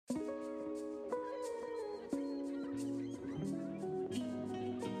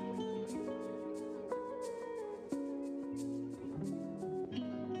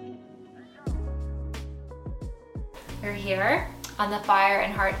We're here on the Fire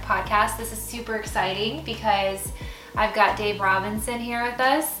and Heart podcast. This is super exciting because I've got Dave Robinson here with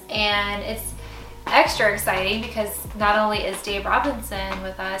us, and it's extra exciting because not only is Dave Robinson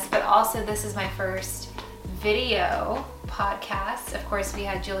with us, but also this is my first video podcast. Of course, we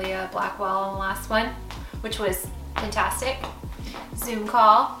had Julia Blackwell on the last one, which was fantastic. Zoom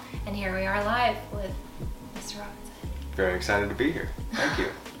call, and here we are live with Mr. Robinson. Very excited to be here. Thank you.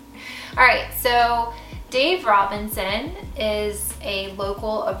 All right, so Dave Robinson is a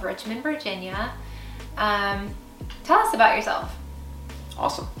local of Richmond, Virginia. Tell us about yourself.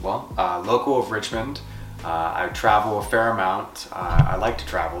 Awesome. Well, local of Richmond. I travel a fair amount. I like to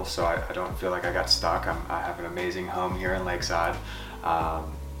travel, so I don't feel like I got stuck. I have an amazing home here in Lakeside.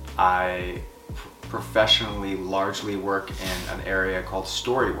 I professionally largely work in an area called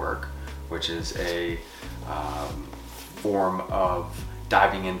Storywork, which is a form of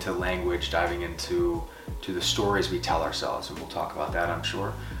diving into language, diving into the stories we tell ourselves, and we'll talk about that, I'm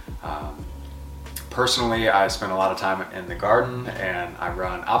sure. Personally, I spend a lot of time in the garden, and I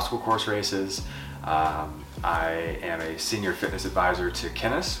run obstacle course races. I am a senior fitness advisor to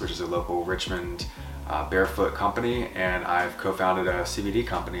Kinnis, which is a local Richmond barefoot company, and I've co-founded a CBD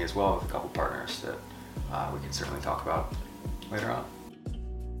company as well with a couple partners that we can certainly talk about later on.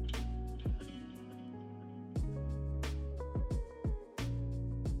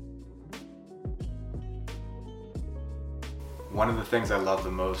 One of the things I love the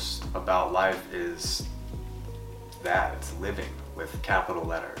most about life is that it's living with capital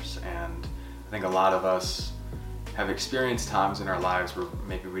letters, and I think a lot of us have experienced times in our lives where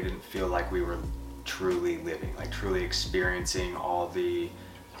maybe we didn't feel like we were truly living, like truly experiencing all the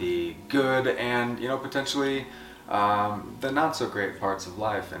good and potentially the not so great parts of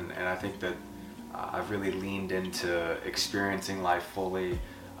life, and I think that I've really leaned into experiencing life fully,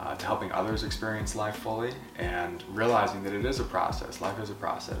 to helping others experience life fully, and realizing that it is a process. Life is a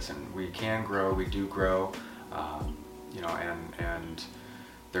process, and we can grow, we do grow, and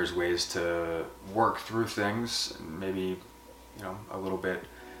there's ways to work through things, maybe a little bit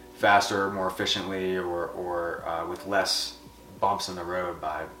faster, more efficiently, or with less bumps in the road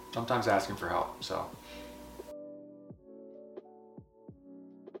by sometimes asking for help. So.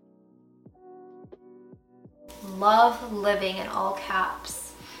 Love living in all caps.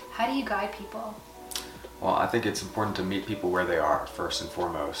 How do you guide people? Well, I think it's important to meet people where they are first and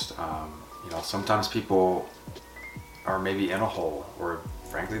foremost. Sometimes people are maybe in a hole, or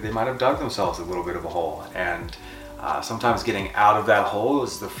frankly, they might have dug themselves a little bit of a hole. And sometimes getting out of that hole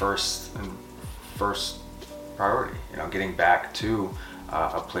is the first priority. Getting back to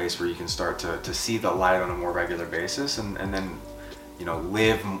a place where you can start to see the light on a more regular basis, and then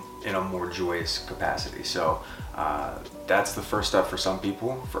live in a more joyous capacity. So that's the first step for some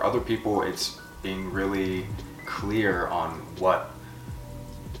people. For other people, it's being really clear on what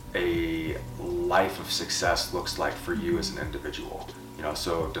a life of success looks like for you as an individual.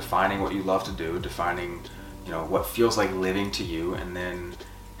 So defining what you love to do, defining what feels like living to you, and then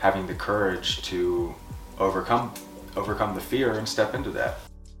having the courage to overcome the fear and step into that.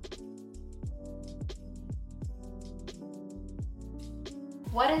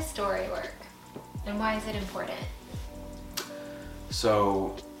 What is Storywork, and why is it important?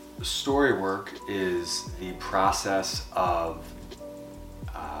 So, Storywork is the process of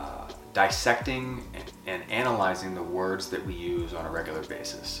dissecting and analyzing the words that we use on a regular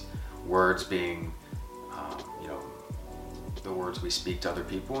basis. Words being, the words we speak to other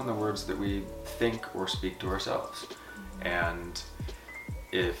people, and the words that we think or speak to ourselves. And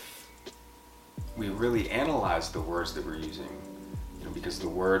if we really analyze the words that we're using, because the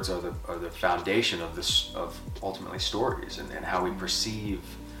words are the foundation of ultimately stories, and how we perceive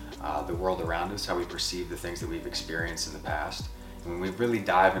the world around us, how we perceive the things that we've experienced in the past. And when we really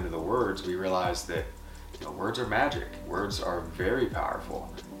dive into the words, we realize that words are magic. Words are very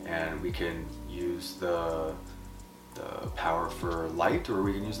powerful, and we can use the power for light, or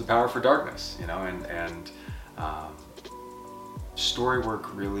we can use the power for darkness. And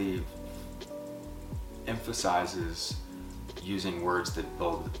Storywork really emphasizes using words that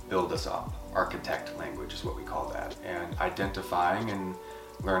build us up. Architect language is what we call that. And identifying and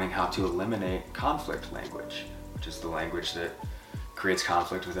learning how to eliminate conflict language, which is the language that creates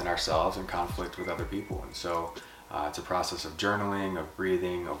conflict within ourselves and conflict with other people. And so it's a process of journaling, of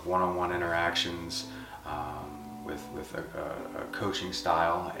breathing, of one-on-one interactions, with a coaching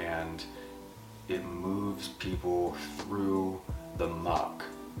style, and it moves people through the muck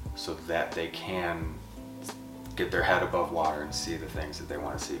so that they can get their head above water and see the things that they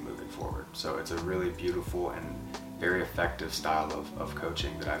want to see moving forward. So it's a really beautiful and very effective style of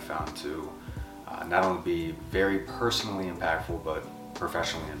coaching that I found to not only be very personally impactful, but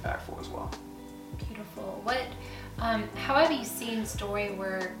professionally impactful as well. Beautiful. How have you seen story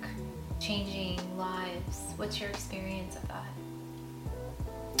work changing lives? What's your experience of that?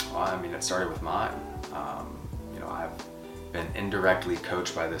 Well, I mean, it started with mine. I've been indirectly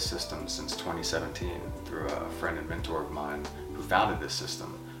coached by this system since 2017 through a friend and mentor of mine who founded this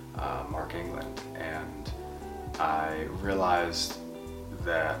system, Mark England. And I realized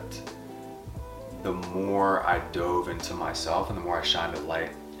that the more I dove into myself and the more I shined a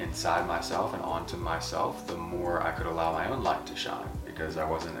light inside myself and onto myself, the more I could allow my own light to shine, because I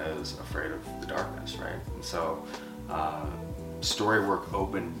wasn't as afraid of the darkness, right? And so story work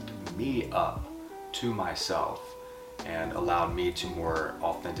opened me up to myself and allowed me to more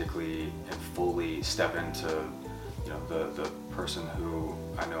authentically and fully step into the person who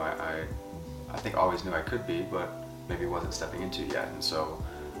I know I think always knew I could be, but maybe wasn't stepping into yet. And so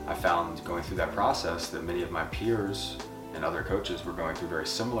I found going through that process that many of my peers and other coaches were going through very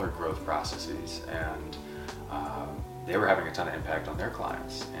similar growth processes, and they were having a ton of impact on their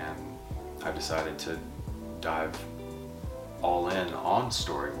clients. And I decided to dive all in on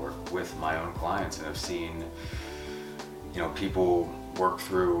story work with my own clients, and have seen people work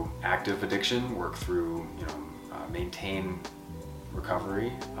through active addiction, work through maintain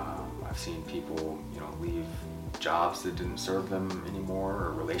recovery. I've seen people leave jobs that didn't serve them anymore,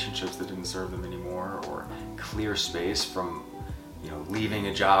 or relationships that didn't serve them anymore, or clear space from leaving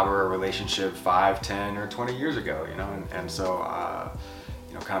a job or a relationship 5, 10, or 20 years ago, and so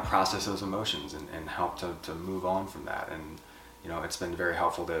kind of process those emotions and help to move on from that. And it's been very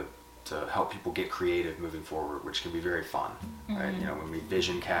helpful to help people get creative moving forward, which can be very fun, right? When we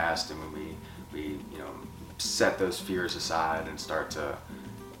vision cast and when we set those fears aside and start to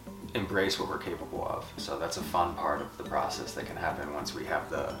embrace what we're capable of. So that's a fun part of the process that can happen once we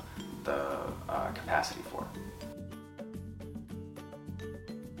have the capacity for it.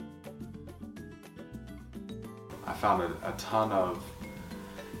 I found a ton of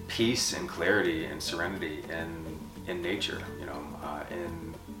peace and clarity and serenity in nature,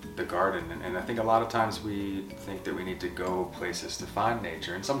 in the garden. And I think a lot of times we think that we need to go places to find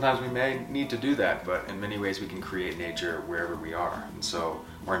nature, and sometimes we may need to do that, but in many ways we can create nature wherever we are, and so,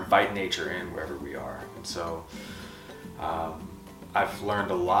 or invite nature in wherever we are. And so I've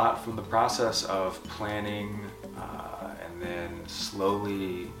learned a lot from the process of planning and then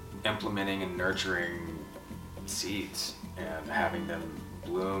slowly implementing and nurturing seeds and having them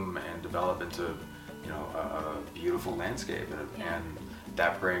bloom and develop into a beautiful landscape, and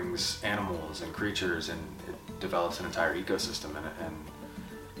that brings animals and creatures, and it develops an entire ecosystem. And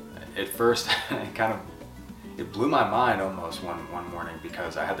at first it blew my mind almost one morning,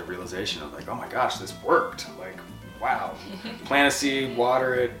 because I had the realization of oh my gosh, this worked. Wow. Plant a seed,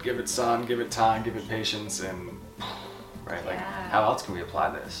 water it, give it sun, give it time, give it patience, and right, how else can we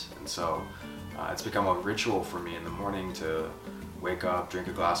apply this? And so it's become a ritual for me in the morning to wake up, drink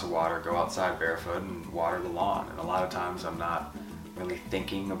a glass of water, go outside barefoot and water the lawn. And a lot of times I'm not really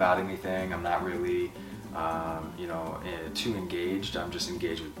thinking about anything. I'm not really too engaged. I'm just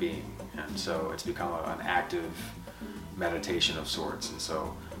engaged with being. And so it's become an active meditation of sorts. And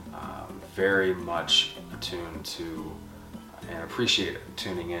so very much attuned to and appreciate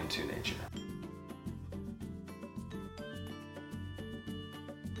tuning into nature.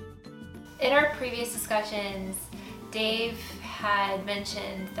 In our previous discussions, Dave had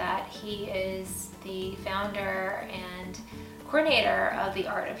mentioned that he is the founder and coordinator of the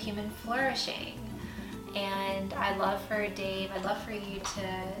Art of Human Flourishing. And I'd love for you to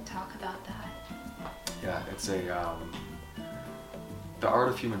talk about that. Yeah, it's the Art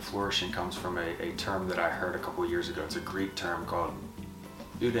of Human Flourishing comes from a term that I heard a couple years ago. It's a Greek term called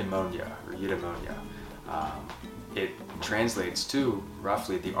eudaimonia, or eudaimonia. It translates to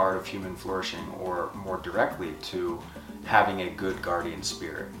roughly the art of human flourishing, or more directly to having a good guardian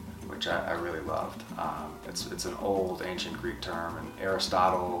spirit, which I really loved. It's an old ancient Greek term, and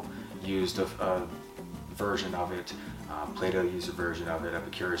Aristotle used a version of it, Plato used a version of it,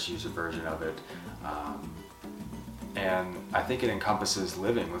 Epicurus used a version of it, and I think it encompasses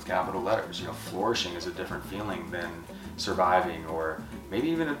living with capital letters. Flourishing is a different feeling than surviving, or maybe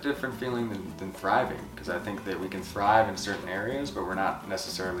even a different feeling than thriving, because I think that we can thrive in certain areas, but we're not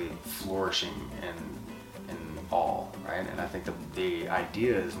necessarily flourishing in all, right? And I think the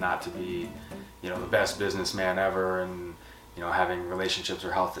idea is not to be, the best businessman ever, and having relationships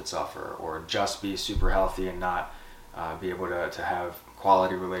or health that suffer, or just be super healthy and not be able to have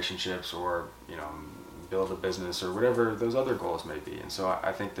quality relationships, or build a business, or whatever those other goals may be. And so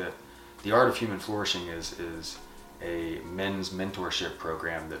I think that the Art of Human Flourishing is a men's mentorship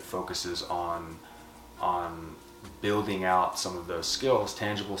program that focuses on on building out some of those skills,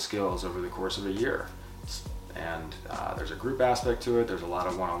 tangible skills, over the course of a year. And there's a group aspect to it. There's a lot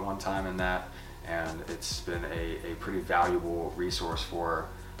of one-on-one time in that, and it's been a pretty valuable resource for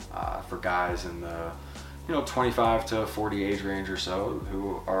guys in the 25 to 40 age range or so,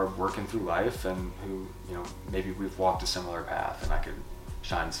 who are working through life and who maybe we've walked a similar path, and I could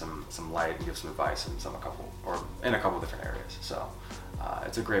shine some light and give some advice in a couple different areas. So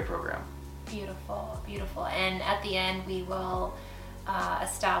it's a great program. Beautiful, beautiful. And at the end, we will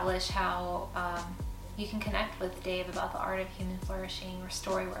establish how you can connect with Dave about the art of human flourishing or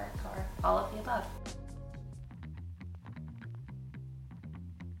story work or all of the above.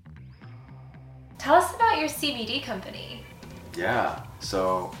 Tell us about your CBD company. Yeah,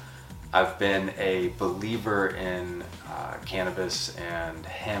 so I've been a believer in cannabis and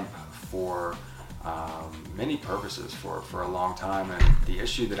hemp for many purposes for a long time, and the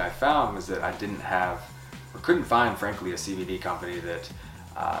issue that I found was that I couldn't find, frankly, a CBD company that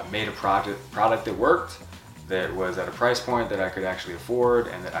made a product that worked, that was at a price point that I could actually afford,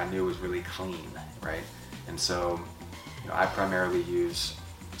 and that I knew was really clean, right? And so, I primarily use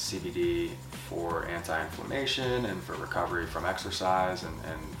CBD for anti-inflammation and for recovery from exercise and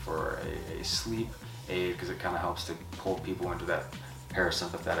for a sleep aid, because it kind of helps to pull people into that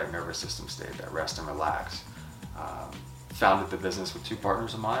parasympathetic nervous system state, that rest and relax. Founded the business with two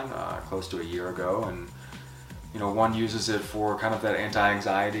partners of mine close to a year ago, and one uses it for kind of that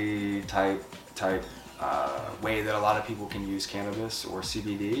anti-anxiety type way that a lot of people can use cannabis or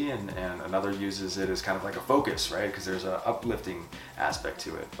CBD, and another uses it as kind of like a focus, right? Because there's an uplifting aspect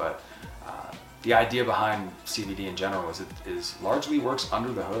to it. But the idea behind CBD in general is largely works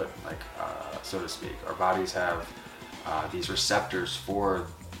under the hood, so to speak. Our bodies have these receptors for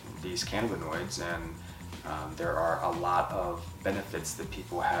these cannabinoids, and there are a lot of benefits that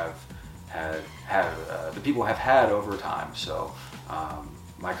people have had over time. So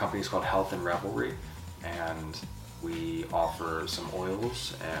my company is called Health and Revelry, and we offer some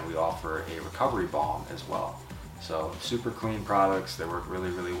oils and we offer a recovery balm as well. So super clean products that work really,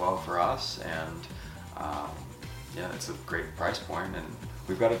 really well for us, and it's a great price point, and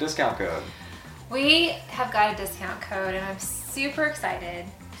we've got a discount code. We have got a discount code, and I'm super excited,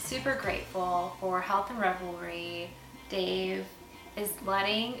 super grateful for Health and Revelry. Dave is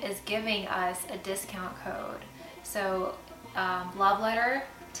giving us a discount code. So Love Letter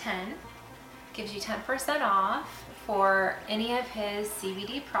 10 gives you 10% off for any of his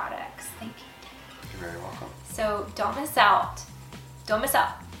CBD products. Thank you. You're very welcome. So don't miss out. Don't miss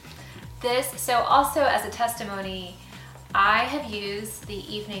out. So also as a testimony, I have used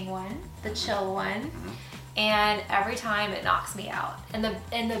the evening one, the chill one, and every time it knocks me out in the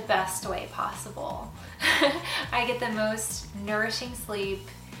best way possible. I get the most nourishing sleep.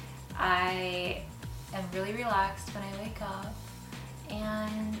 I am really relaxed when I wake up,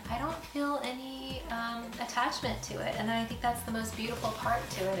 and I don't feel any attachment to it. And I think that's the most beautiful part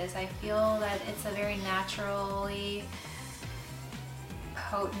to it, is I feel that it's a very naturally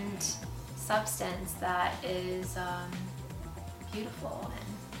potent substance that is beautiful.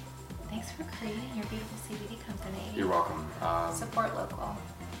 And thanks for creating your beautiful CBD company. You're welcome. Support local.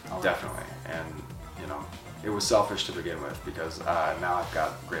 Always. Definitely. And it was selfish to begin with, because now I've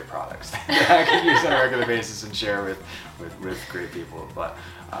got great products that I can use on a regular basis and share with great people. But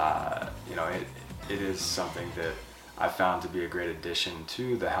it is something that I found to be a great addition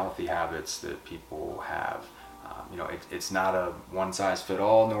to the healthy habits that people have. It's not a one size fit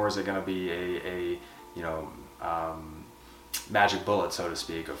all, nor is it going to be a magic bullet, so to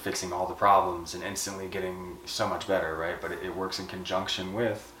speak, of fixing all the problems and instantly getting so much better, right? But it works in conjunction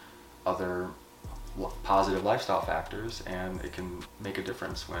with other positive lifestyle factors, and it can make a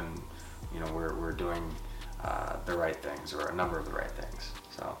difference when we're doing the right things, or a number of the right things.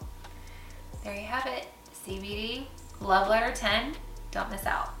 So there you have it. CBD, Love Letter 10. Don't miss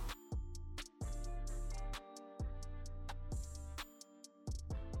out.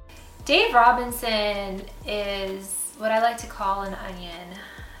 Dave Robinson is what I like to call an onion.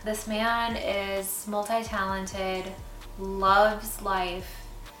 This man is multi-talented, loves life,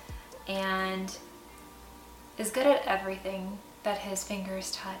 and is good at everything that his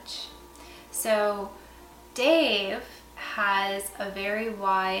fingers touch. So Dave has a very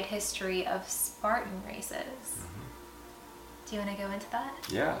wide history of Spartan races. Do you want to go into that?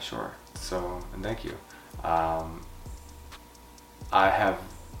 Yeah, sure. So, and thank you. I have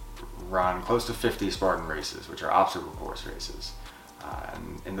run close to 50 Spartan races, which are obstacle course races.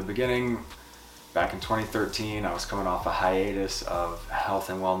 And in the beginning, back in 2013, I was coming off a hiatus of health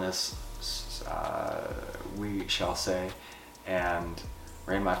and wellness, we shall say, and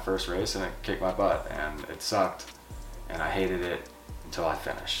ran my first race and it kicked my butt and it sucked and I hated it until I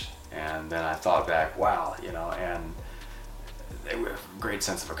finished. And then I thought back, wow, and it was a great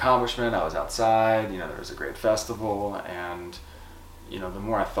sense of accomplishment. I was outside, there was a great festival, and the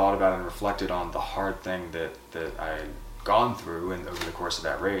more I thought about it and reflected on the hard thing that I had gone through and over the course of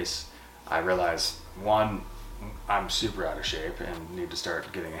that race, I realized, one, I'm super out of shape and need to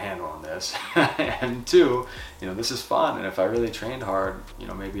start getting a handle on this. And two, this is fun, and if I really trained hard,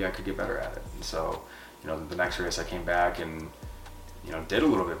 maybe I could get better at it. And so, the next race I came back and did a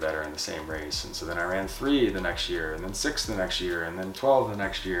little bit better in the same race. And so then I ran 3 the next year, and then 6 the next year, and then 12 the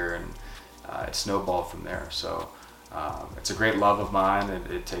next year, and it snowballed from there. So it's a great love of mine.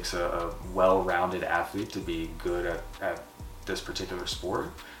 It takes a well-rounded athlete to be good at this particular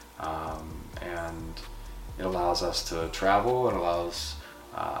sport. And it allows us to travel, it allows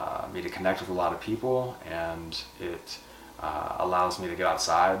me to connect with a lot of people, and it allows me to get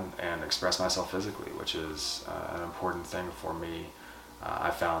outside and express myself physically, which is an important thing for me.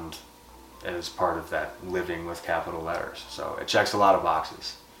 I found as part of that living with capital letters. So it checks a lot of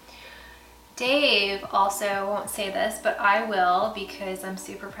boxes. Dave also won't say this, but I will because I'm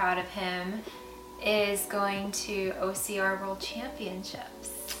super proud of him, is going to OCR World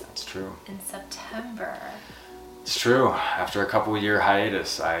Championships. That's true. In September. It's true. After a couple-year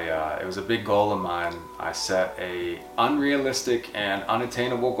hiatus, it was a big goal of mine. I set a unrealistic and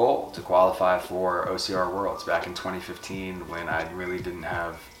unattainable goal to qualify for OCR Worlds back in 2015 when I really didn't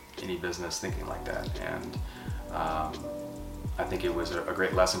have any business thinking like that. And I think it was a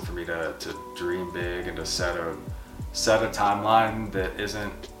great lesson for me to dream big and to set a timeline that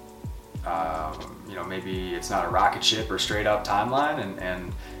isn't, maybe it's not a rocket ship or straight up timeline,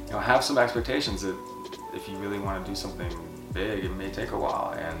 and have some expectations that if you really want to do something big, it may take a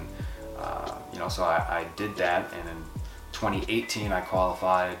while. And so I did that, and in 2018 I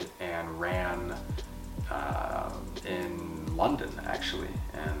qualified and ran in London actually,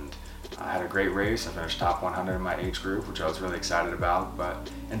 and I had a great race. I finished top 100 in my age group, which I was really excited about, but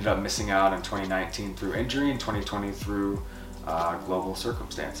ended up missing out in 2019 through injury and 2020 through global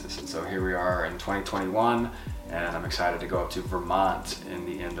circumstances. And so here we are in 2021, and I'm excited to go up to Vermont in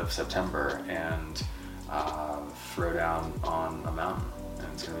the end of September and throw down on a mountain, and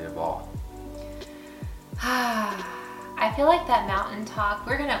it's gonna be a ball. I feel like that mountain talk,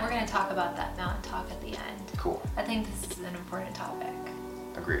 we're gonna talk about that mountain talk at the end. Cool. I think this is an important topic.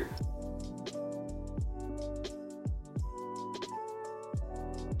 Agreed.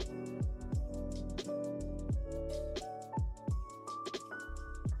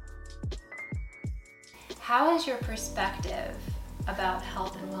 How has your perspective about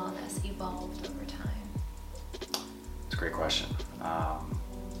health and wellness evolved over time? It's a great question. I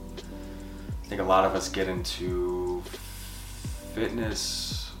think a lot of us get into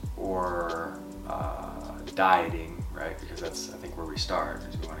fitness or dieting, right? Because that's, I think, where we start,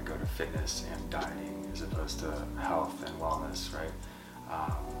 is we want to go to fitness and dieting as opposed to health and wellness, right?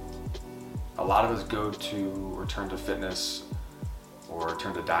 A lot of us go to or turn to fitness or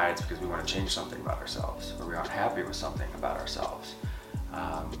turn to diets because we want to change something about ourselves, or we aren't happy with something about ourselves.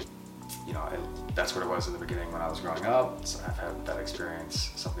 That's what it was in the beginning when I was growing up. So I've had that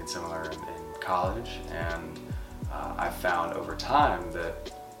experience, something similar in college, and I've found over time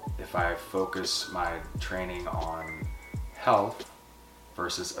that if I focus my training on health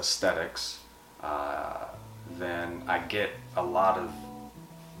versus aesthetics, then I get a lot of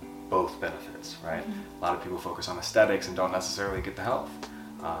both benefits, right? Mm-hmm. A lot of people focus on aesthetics and don't necessarily get the health.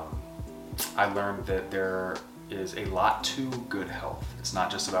 I learned that there is a lot to good health. It's not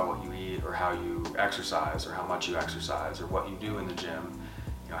just about what you eat or how you exercise or how much you exercise or what you do in the gym.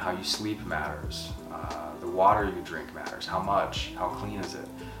 How you sleep matters. The water you drink matters. How much? How clean is it?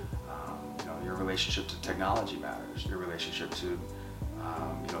 Your relationship to technology matters. Your relationship to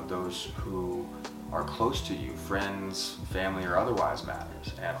those who are close to you, friends, family, or otherwise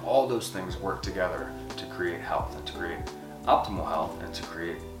matters. And all those things work together to create health and to create optimal health and to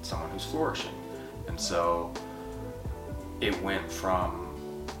create someone who's flourishing. And so it went from,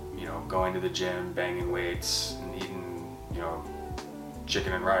 going to the gym, banging weights, and eating,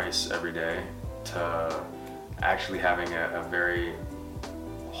 chicken and rice every day to actually having a very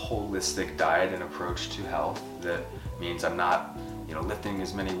holistic diet and approach to health that means I'm not lifting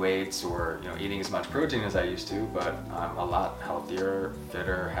as many weights or eating as much protein as I used to, but I'm a lot healthier,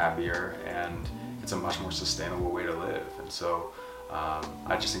 fitter, happier, and it's a much more sustainable way to live. And so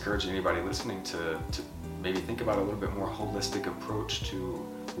I just encourage anybody listening to maybe think about a little bit more holistic approach to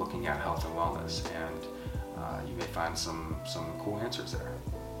looking at health and wellness, and you may find some cool answers there.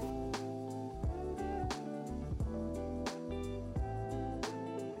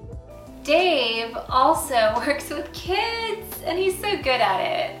 Dave also works with kids, and he's so good at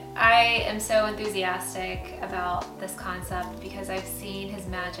it. I am so enthusiastic about this concept because I've seen his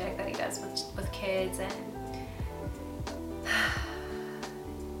magic that he does with kids, and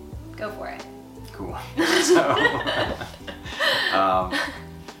go for it. Cool. So,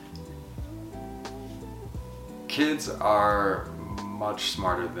 kids are much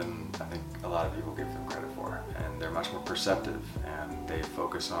smarter than I think a lot of people give them credit for, and they're much more perceptive, and they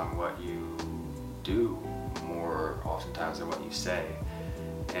focus on what you do more oftentimes than what you say.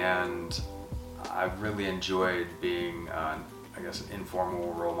 And I've really enjoyed being, I guess, an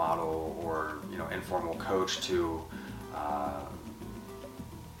informal role model or informal coach to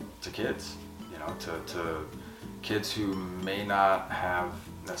kids, to kids who may not have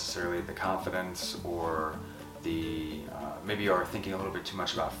necessarily the confidence or the maybe are thinking a little bit too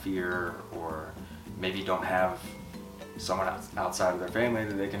much about fear, or maybe don't have someone outside of their family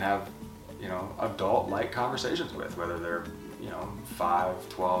that they can have adult-like conversations with, whether they're 5,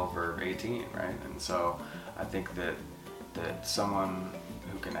 12, or 18, right? And so I think that someone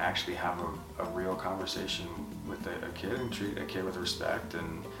who can actually have a real conversation with a kid and treat a kid with respect,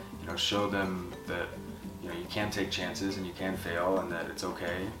 and show them that you can take chances and you can fail, and that it's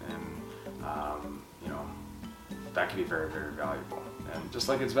okay, and that can be very, very valuable. And just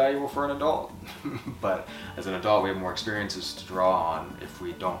like it's valuable for an adult. But as an adult, we have more experiences to draw on if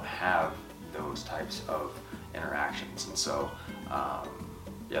we don't have those types of interactions. And so,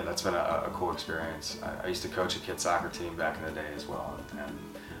 that's been a cool experience. I used to coach a kids soccer team back in the day as well, and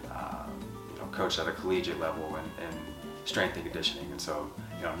coached at a collegiate level in strength and conditioning. And so,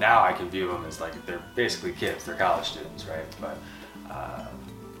 now I can view them as like they're basically kids, they're college students, right? But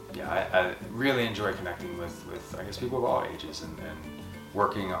I really enjoy connecting with I guess people of all ages, and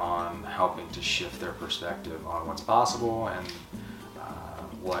working on helping to shift their perspective on what's possible and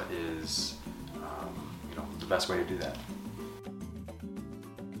what is the best way to do that.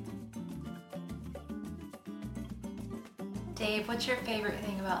 Dave, what's your favorite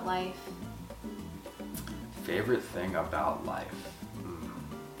thing about life? Favorite thing about life?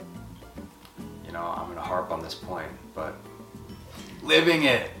 I'm going to harp on this point, but living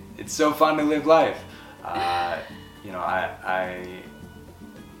it. It's so fun to live life. I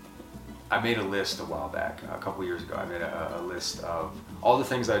made a list a while back, a couple years ago. I made a list of all the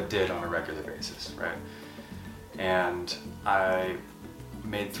things I did on a regular basis, right? And I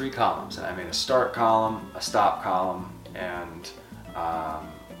made 3 columns, and I made a start column, a stop column, and I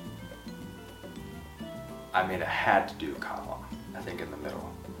made a had to do column, I think, in the middle,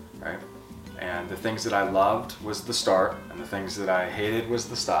 right? And the things that I loved was the start, and the things that I hated was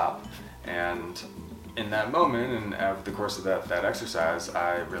the stop. And in that moment, and over the course of that exercise,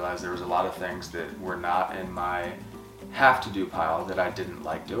 I realized there was a lot of things that were not in my have to do pile that I didn't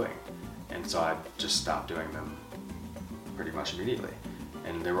like doing. And so I just stopped doing them pretty much immediately.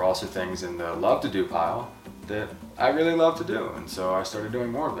 And there were also things in the love to do pile that I really love to do. And so I started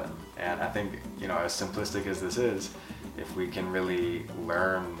doing more of them. And I think, as simplistic as this is, if we can really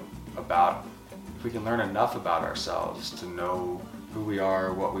learn enough about ourselves to know who we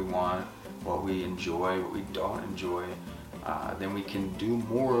are, what we want, what we enjoy, what we don't enjoy, then we can do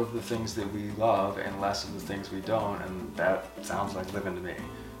more of the things that we love and less of the things we don't, and that sounds like living to me.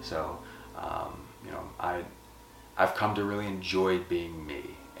 So, I've come to really enjoy being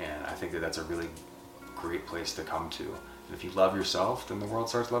me, and I think that that's a really great place to come to. And if you love yourself, then the world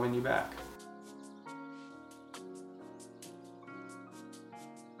starts loving you back.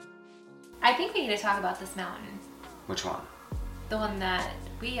 I think we need to talk about this mountain. Which one? The one that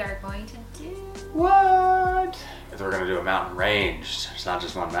we are going to do. What? If we're going to do a mountain range, it's not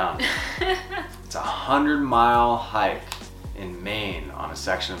just one mountain. It's a 100-mile hike in Maine on a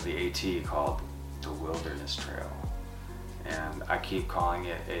section of the AT called the Wilderness Trail. And I keep calling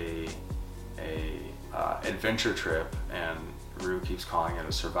it a adventure trip, and Rue keeps calling it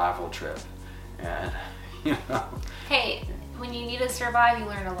a survival trip. And, Hey, when you need to survive, you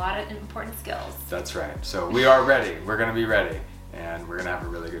learn a lot of important skills. That's right. So we are ready. We're going to be ready. And we're going to have a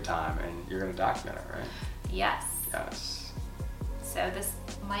really good time. And you're going to document it, right? Yes. Yes. So this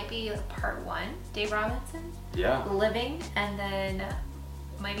might be part 1, Dave Robinson. Yeah. Living, and then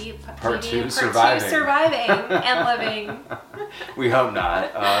maybe part 2, surviving and living. We hope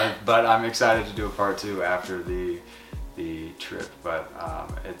not. But I'm excited to do a part 2 after the trip. But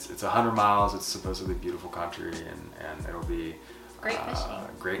it's 100 miles. It's supposedly beautiful country, and it'll be great fishing.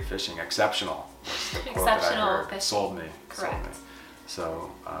 Great fishing. Exceptional. That's the quote Exceptional that I heard. fishing. Sold me. Correct. Sold me.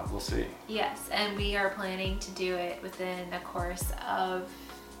 So we'll see. Yes, and we are planning to do it within the course of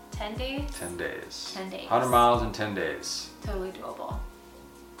 10 days. 10 days. 10 days. 100 miles in 10 days. Totally doable.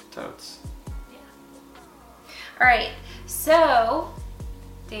 Totes. All right, so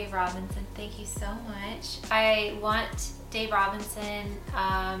Dave Robinson, thank you so much. I want Dave Robinson,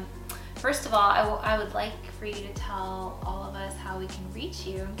 first of all, I would like for you to tell all of us how we can reach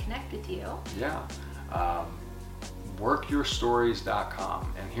you and connect with you. Yeah.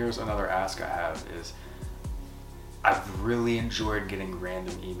 Workyourstories.com. And here's another ask I have is I've really enjoyed getting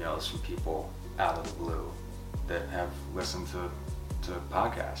random emails from people out of the blue that have listened to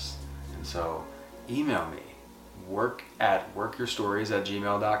podcasts. And so email me,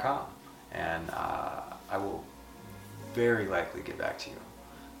 workyourstories@gmail.com, and I will very likely get back to you.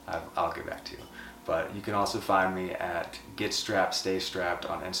 I'll get back to you. But you can also find me at Get Strapped, Stay Strapped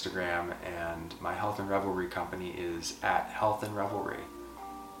on Instagram, and my Health and Revelry company is at Health and Revelry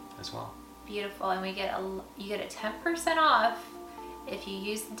as well. Beautiful, and you get a 10% off if you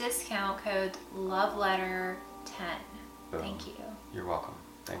use the discount code LOVELETTER10. Boom. Thank you. You're welcome.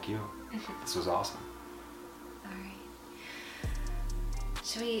 Thank you. This was awesome. All right.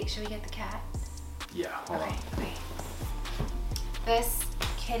 Should we get the cat? Yeah, hold on. Okay. This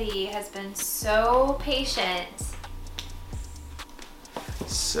kitty has been so patient.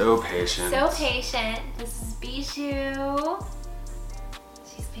 So patient. So patient. This is Bijou.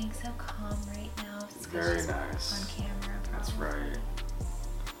 She's being so calm right now. It's 'cause Very she's nice. on camera. That's probably. right.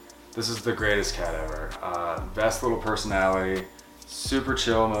 This is the greatest cat ever. Best little personality. Super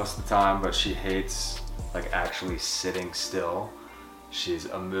chill most of the time, but she hates like actually sitting still. She's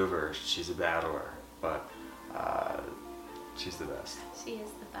a mover. She's a battler, but she's the best. She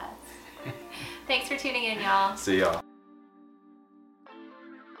is the best. Thanks for tuning in, y'all. See y'all.